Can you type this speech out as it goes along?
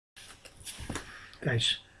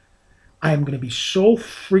Guys, I am going to be so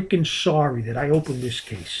freaking sorry that I opened this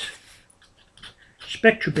case.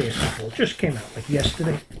 Spectra basketball just came out like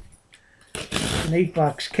yesterday. It's an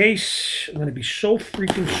 8-box case. I'm going to be so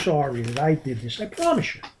freaking sorry that I did this. I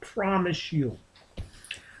promise you. Promise you.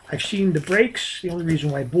 I've seen the breaks. The only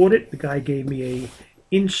reason why I bought it, the guy gave me a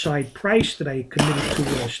inside price that I committed to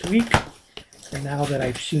last week. And now that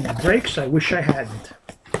I've seen the breaks, I wish I hadn't.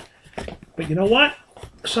 But you know what?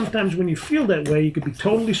 Sometimes when you feel that way, you could be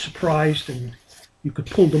totally surprised and you could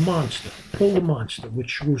pull the monster. Pull the monster,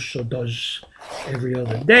 which Russo does every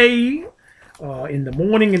other day, in the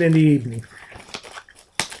morning and in the evening.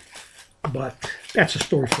 But that's a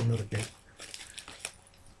story for another day.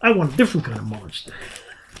 I want a different kind of monster.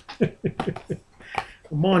 A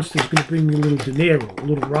monster is going to bring me a little De Niro, a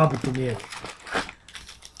little Robert De Niro.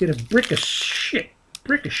 Get a brick of shit.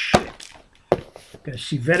 Brick of shit. You're going to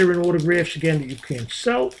see veteran autographs again that you can't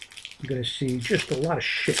sell. You're going to see just a lot of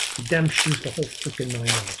shit. Redemptions, the whole freaking 9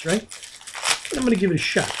 yards, right? But I'm going to give it a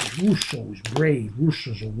shot. Russo is brave.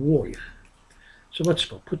 Russo's a warrior. So let's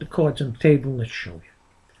go. Put the cards on the table and let's show you.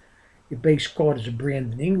 Your base card is a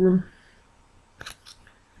Brandon Ingram.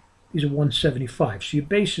 These are 175. So your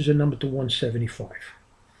base is a number to 175.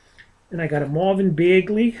 Then I got a Marvin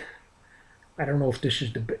Bagley. I don't know if this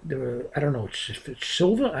is I don't know if it's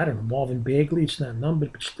silver. I don't know. Marvin Bagley. It's not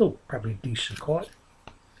numbered, but still probably a decent card.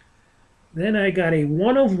 Then I got a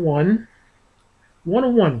 1/1,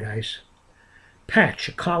 guys, patch,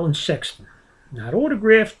 a Colin Sexton. Not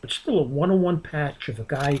autographed, but still a 1/1 patch of a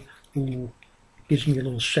guy who gives me a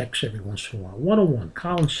little sex every once in a while. 1/1,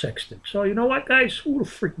 Colin Sexton. So you know what, guys? Who the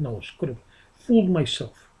freak knows? Could have fooled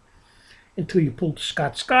myself. Until you pulled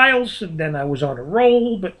Scott Skiles, and then I was on a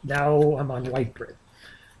roll, but now I'm on white bread.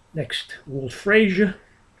 Next, Wolf Frazier.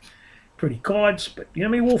 Pretty cards, but you know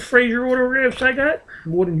how many Wolf Frazier autographs I got?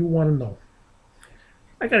 More than you want to know.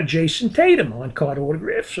 I got a Jason Tatum on card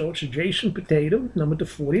autograph, so it's a Jason Tatum, number to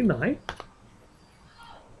 49.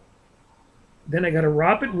 Then I got a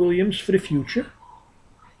Robert Williams for the future.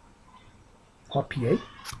 RPA.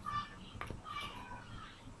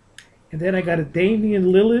 And then I got a Damian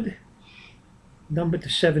Lillard, number to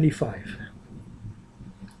 75.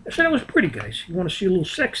 I said that was pretty, guys. You want to see a little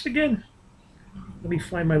Sext again? Let me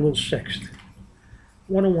find my little Sext.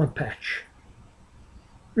 1/1 patch.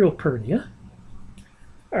 Real pretty, huh?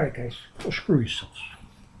 All right, guys. Go screw yourselves.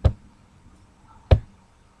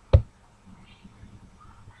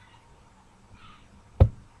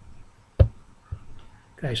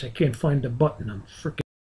 Guys, I can't find the button. I'm freaking